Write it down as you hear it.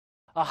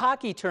A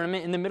hockey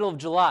tournament in the middle of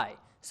July.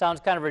 Sounds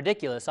kind of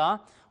ridiculous, huh?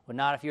 Well,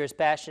 not if you're as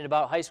passionate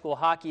about high school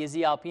hockey as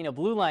the Alpena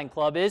Blue Line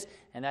Club is,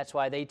 and that's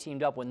why they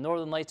teamed up with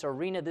Northern Lights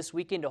Arena this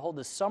weekend to hold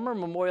the Summer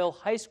Memorial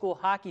High School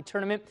Hockey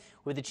Tournament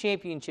with a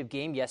championship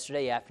game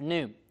yesterday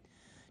afternoon.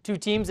 Two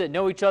teams that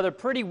know each other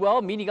pretty well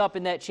meeting up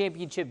in that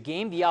championship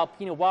game, the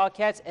Alpena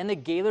Wildcats and the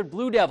Gaylord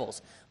Blue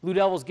Devils. Blue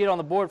Devils get on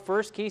the board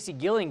first. Casey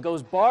Gilling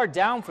goes bar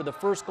down for the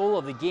first goal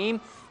of the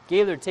game.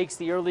 Gaylord takes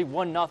the early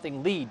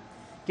 1-0 lead.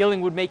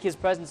 Gilling would make his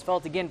presence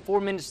felt again 4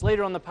 minutes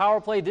later on the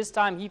power play. This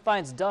time he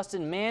finds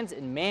Dustin Mans,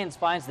 and Mans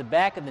finds the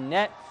back of the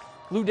net.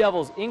 Blue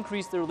Devils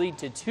increase their lead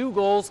to 2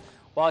 goals.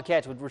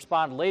 Wildcats would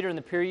respond later in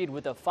the period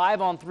with a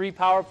 5-on-3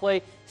 power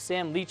play.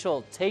 Sam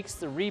Leachel takes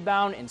the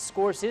rebound and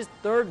scores his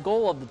 3rd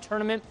goal of the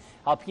tournament,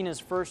 Alpena's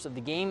first of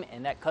the game,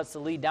 and that cuts the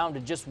lead down to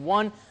just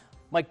 1.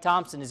 Mike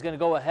Thompson is going to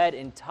go ahead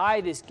and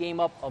tie this game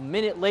up a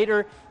minute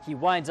later. He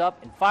winds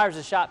up and fires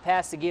a shot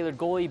past the Gaylord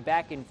goalie.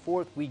 Back and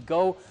forth we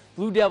go.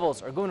 Blue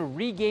Devils are going to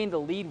regain the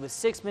lead with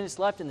 6 minutes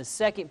left in the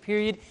second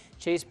period.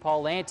 Chase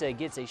Paulanta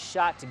gets a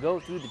shot to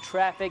go through the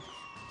traffic.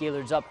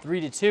 Gaylord's up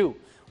 3-2.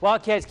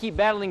 Wildcats keep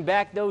battling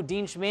back, though.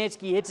 Dean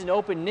Szymanski hits an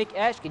open Nick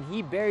Eschk, and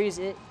he buries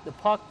the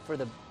puck for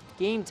the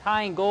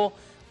game-tying goal.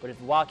 But if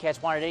the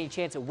Wildcats wanted any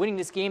chance of winning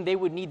this game, they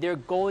would need their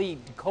goalie,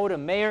 Dakota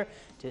Mayer,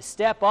 to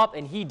step up,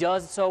 and he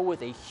does so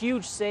with a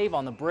huge save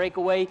on the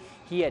breakaway.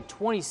 He had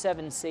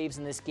 27 saves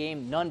in this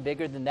game, none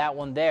bigger than that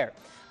one there.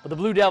 But the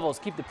Blue Devils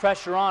keep the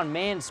pressure on.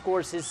 Mann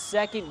scores his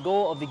 2nd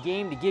goal of the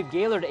game to give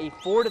Gaylord a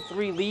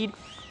 4-3 lead.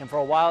 And for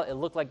a while, it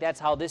looked like that's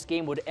how this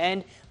game would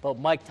end. But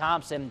Mike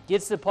Thompson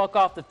gets the puck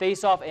off the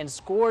faceoff and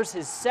scores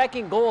his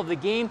 2nd goal of the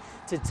game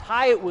to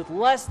tie it with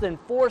less than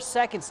 4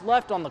 seconds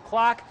left on the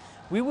clock.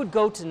 We would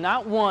go to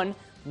not 1,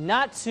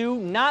 not 2,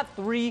 not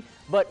 3,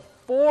 but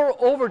 4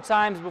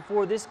 overtimes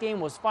before this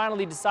game was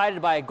finally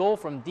decided by a goal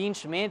from Dean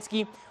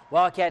Szymanski.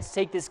 Wildcats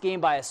take this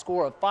game by a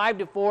score of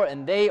 5-4,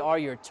 and they are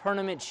your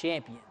tournament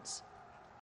champions.